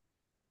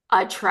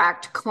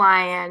attract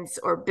clients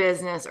or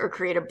business or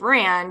create a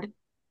brand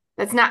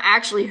that's not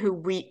actually who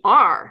we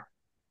are,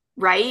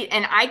 right?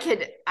 And I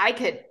could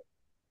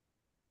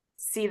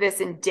see this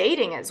in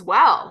dating as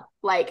well,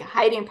 like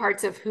hiding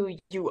parts of who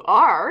you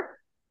are,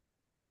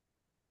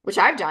 which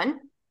I've done,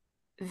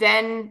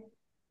 then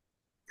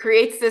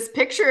creates this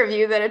picture of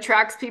you that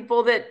attracts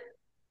people that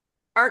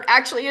aren't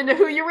actually into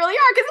who you really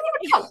are, because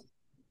you don't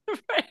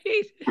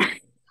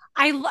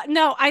Right.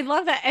 No, I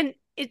love that. And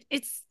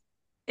it's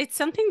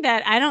something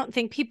that I don't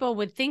think people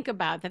would think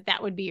about,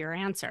 that would be your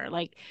answer.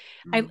 Like,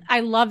 know.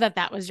 I love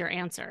that was your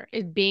answer.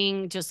 It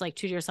being just like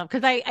true to yourself.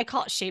 Cause I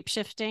call it shape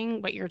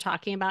shifting, what you're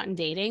talking about in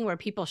dating, where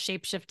people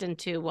shape shift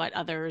into what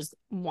others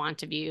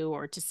want of you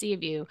or to see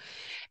of you.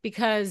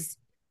 Because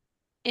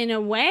in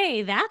a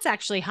way, that's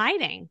actually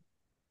hiding.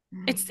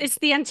 It's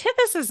the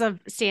antithesis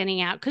of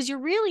standing out, because you're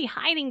really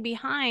hiding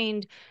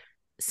behind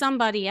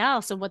somebody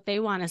else and what they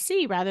want to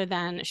see, rather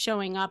than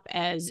showing up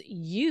as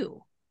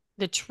you,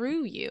 the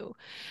true you.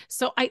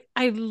 So I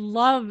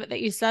love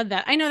that you said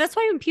that. I know that's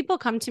why when people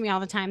come to me all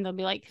the time, they'll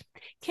be like,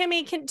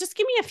 Kimmy, can just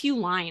give me a few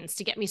lines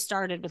to get me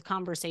started with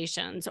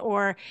conversations,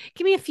 or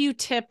give me a few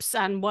tips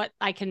on what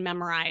I can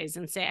memorize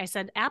and say. I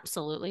said,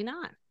 absolutely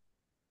not.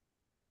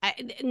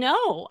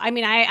 No, I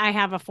mean, I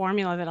have a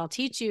formula that I'll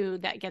teach you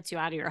that gets you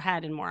out of your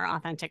head in more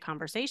authentic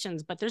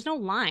conversations, but there's no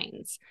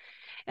lines.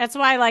 That's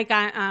why, like,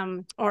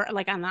 or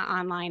like on the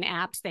online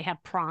apps, they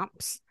have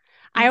prompts.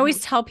 I Mm-hmm. always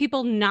tell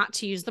people not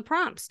to use the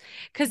prompts,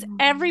 because Mm-hmm.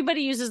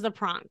 everybody uses the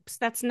prompts.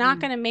 That's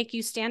not going to make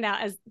you stand out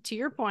as, to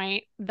your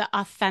point, the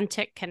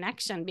authentic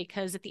connection,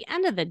 because at the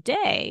end of the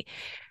day,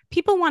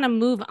 people want to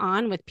move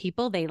on with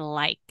people they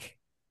like.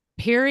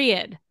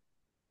 Period.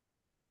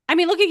 I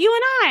mean, look at you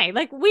and I.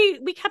 Like,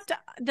 we kept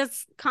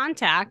this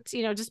contact,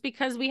 just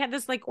because we had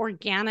this like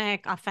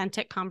organic,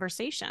 authentic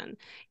conversation.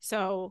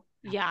 So,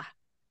 yeah,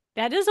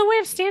 that is a way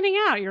of standing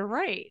out. You're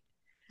right.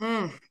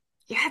 Mm.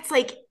 Yeah,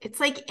 it's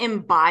like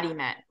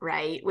embodiment,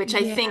 right? Which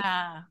I think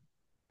Yeah.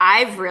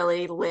 I've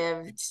really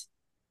lived,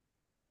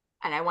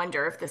 and I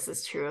wonder if this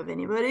is true of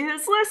anybody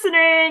who's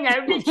listening.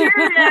 I'd be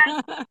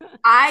curious.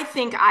 I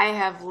think I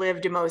have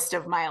lived most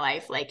of my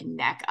life like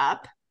neck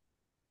up,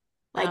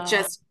 like Oh,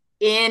 just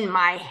in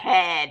my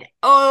head,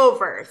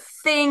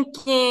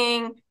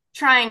 overthinking,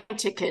 trying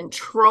to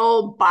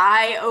control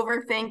by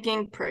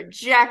overthinking,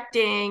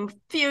 projecting,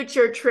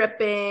 future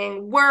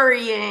tripping,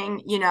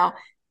 worrying,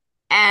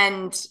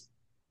 and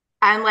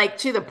like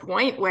to the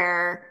point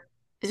where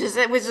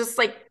it was just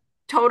like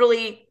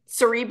totally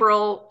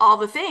cerebral, all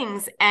the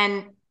things.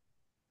 And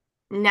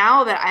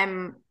now that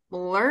I'm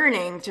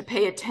learning to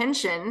pay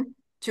attention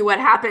to what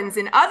happens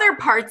in other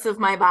parts of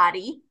my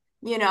body,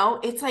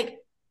 it's like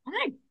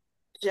I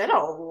get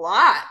a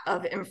lot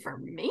of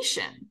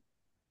information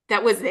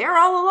that was there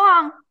all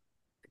along.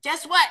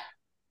 Guess what?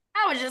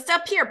 I was just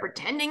up here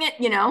pretending it.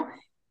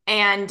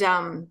 And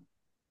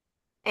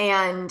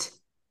and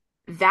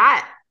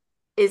that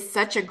is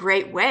such a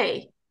great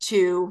way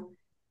to,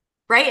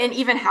 right? And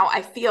even how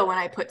I feel when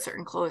I put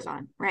certain clothes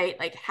on, right?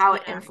 Like how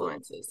it yeah.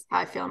 influences how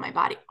I feel in my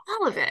body,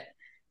 all of it.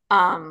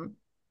 Um,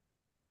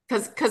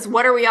 because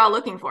what are we all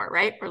looking for,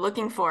 right? We're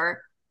looking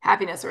for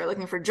happiness, we're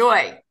looking for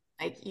joy.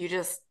 Like you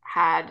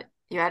had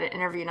an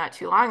interview not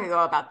too long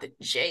ago about the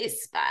J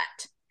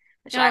spot,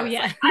 which I Oh, was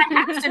yeah. like,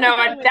 I have to know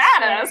what Which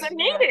that is story?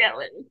 Yeah.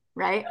 immediately,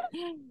 right?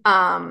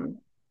 Um,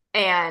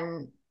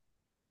 and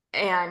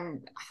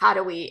how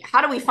do we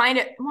find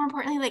it? More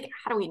importantly, like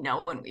how do we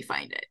know when we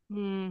find it? We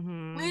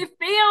Hmm. feel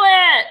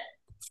it.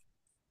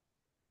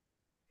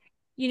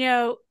 You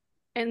know,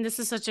 and this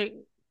is such a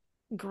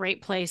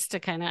great place to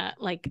kind of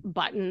like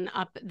button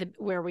up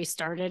where we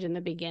started in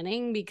the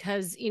beginning,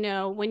 because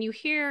when you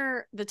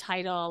hear the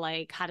title,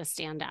 like how to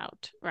stand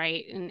out,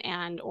 right,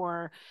 and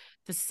or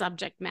the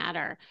subject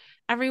matter,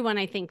 everyone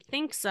I think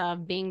thinks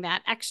of being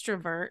that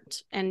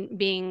extrovert and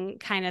being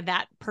kind of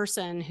that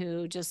person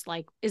who just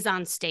like is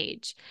on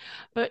stage.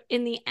 But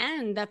in the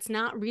end, that's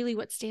not really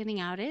what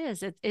standing out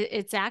is.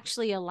 It's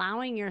actually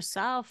allowing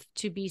yourself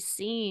to be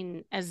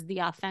seen as the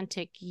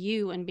authentic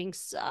you, and being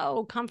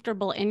so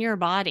comfortable in your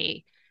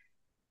body,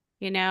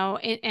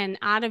 and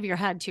out of your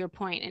head, to your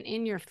point, and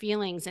in your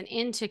feelings and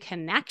into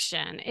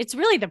connection. It's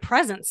really the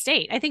present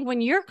state. I think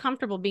when you're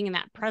comfortable being in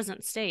that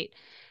present state,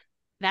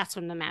 that's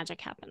when the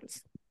magic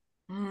happens.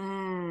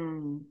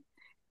 Mm,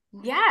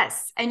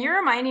 yes. And you're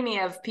reminding me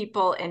of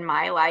people in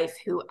my life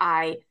who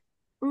I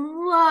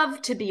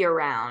love to be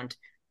around.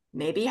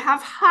 maybe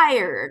have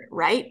hired,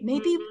 right?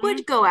 Maybe Mm-hmm.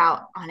 would go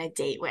out on a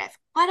date with,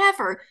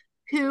 whatever,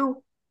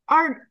 who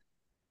are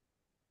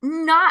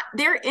not,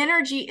 their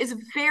energy is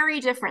very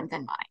different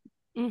than mine.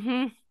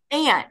 Mm-hmm.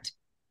 And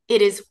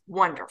it is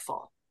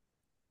wonderful,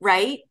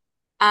 right?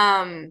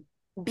 Um,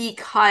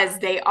 because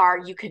they are,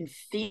 you can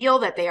feel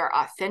that they are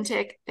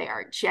authentic, they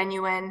are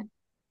genuine,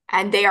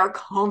 and they are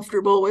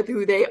comfortable with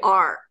who they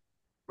are,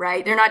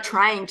 right? They're not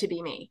trying to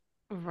be me.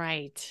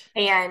 Right.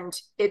 And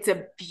it's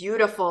a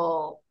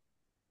beautiful,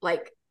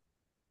 like,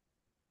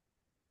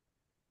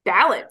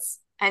 balance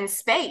and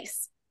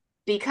space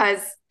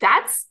because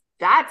that's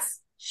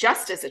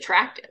just as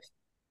attractive,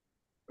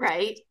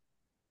 right?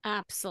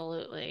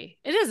 Absolutely.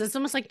 It is. It's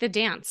almost like the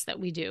dance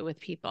that we do with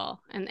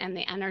people and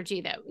the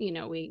energy that,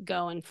 we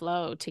go and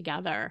flow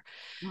together.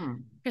 Hmm.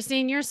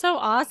 Christine, you're so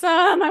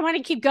awesome. I want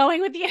to keep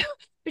going with you.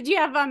 But do you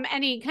have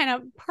any kind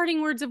of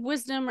parting words of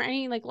wisdom or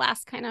any like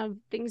last kind of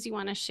things you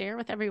want to share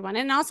with everyone?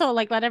 And also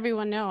like let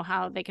everyone know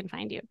how they can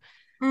find you.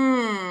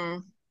 Hmm.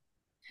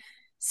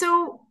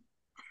 So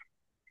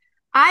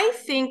I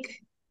think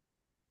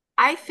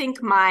I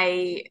think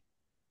my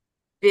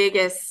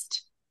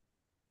biggest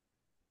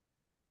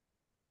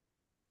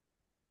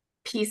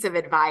piece of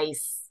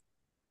advice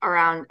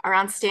around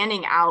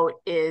standing out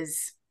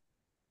is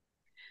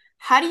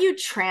how do you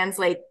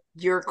translate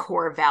your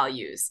core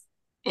values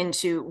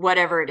into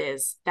whatever it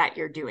is that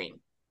you're doing,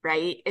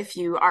 right? If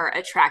you are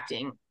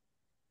attracting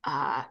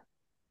uh,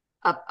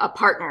 a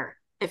partner,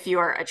 if you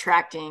are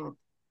attracting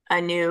a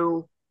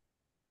new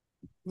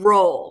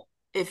role,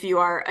 if you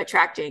are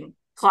attracting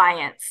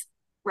clients,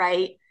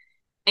 right?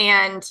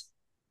 And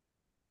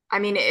I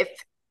mean,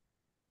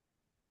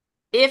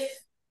 if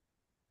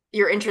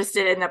you're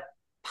interested in the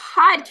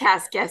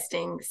podcast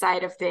guesting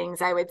side of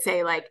things, I would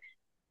say like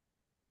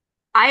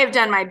I have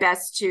done my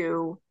best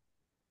to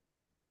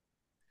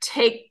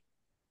take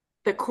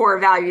the core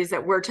values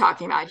that we're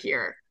talking about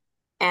here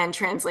and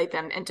translate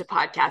them into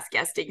podcast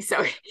guesting.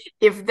 So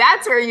if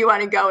that's where you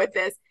want to go with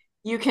this,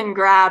 you can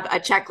grab a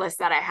checklist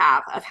that I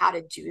have of how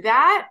to do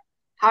that,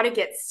 how to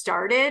get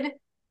started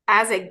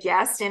as a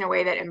guest in a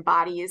way that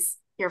embodies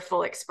your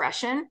full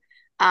expression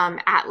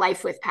at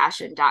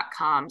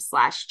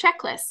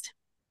lifewithpassion.com/checklist.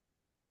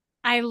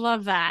 I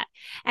love that.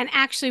 And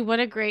actually, what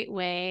a great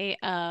way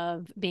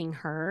of being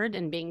heard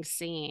and being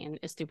seen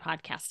is through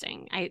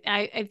podcasting.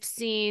 I've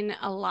seen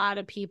a lot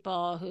of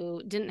people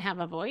who didn't have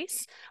a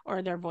voice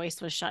or their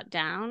voice was shut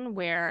down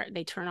where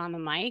they turn on the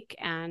mic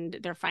and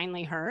they're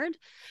finally heard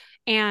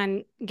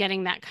and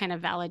getting that kind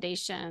of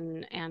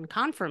validation and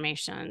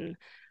confirmation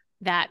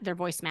that their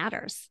voice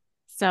matters.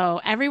 So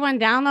everyone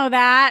download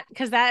that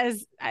because that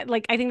is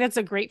like, I think that's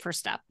a great first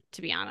step,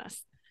 to be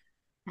honest.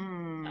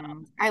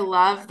 So, I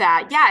love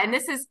that. Yeah. And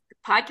this is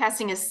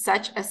podcasting is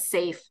such a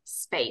safe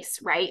space,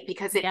 right?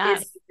 Because it is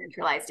yes.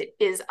 decentralized, it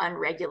is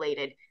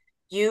unregulated.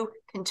 You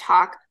can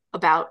talk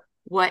about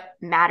what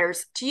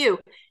matters to you.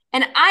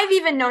 And I've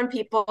even known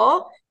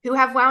people who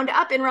have wound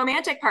up in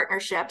romantic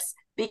partnerships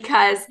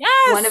because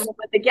one of Yes. them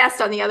was a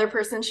guest on the other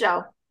person's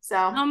show. So, Oh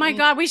I my mean,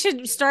 God, we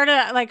should start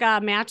a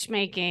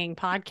matchmaking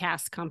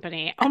podcast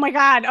company. Oh my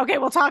God. Okay,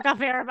 we'll talk off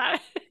air about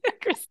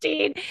it.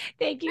 Christine,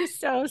 thank you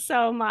so,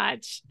 so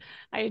much.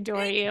 I adore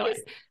thank you. you.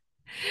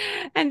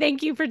 And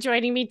thank you for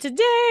joining me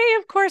today.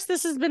 Of course,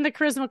 this has been the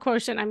Charisma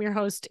Quotient. I'm your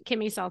host,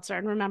 Kimmy Seltzer.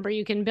 And remember,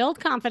 you can build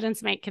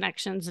confidence, make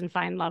connections, and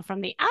find love from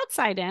the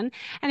outside in.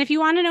 And if you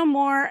want to know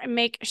more,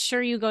 make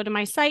sure you go to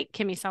my site,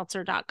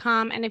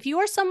 kimmyseltzer.com. And if you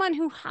are someone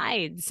who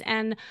hides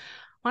and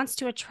wants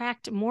to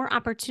attract more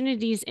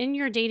opportunities in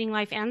your dating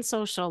life and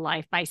social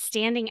life by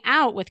standing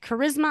out with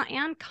charisma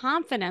and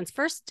confidence.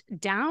 First,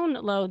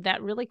 download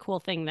that really cool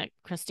thing that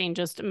Christine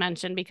just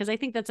mentioned, because I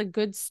think that's a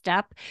good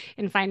step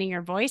in finding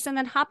your voice. And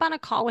then hop on a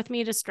call with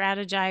me to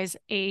strategize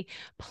a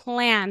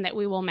plan that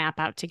we will map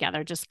out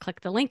together. Just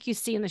click the link you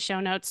see in the show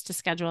notes to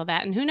schedule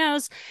that. And who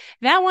knows,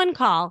 that one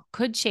call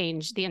could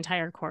change the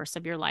entire course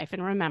of your life.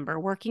 And remember,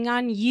 working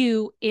on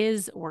you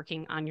is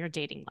working on your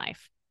dating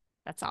life.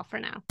 That's all for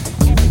now.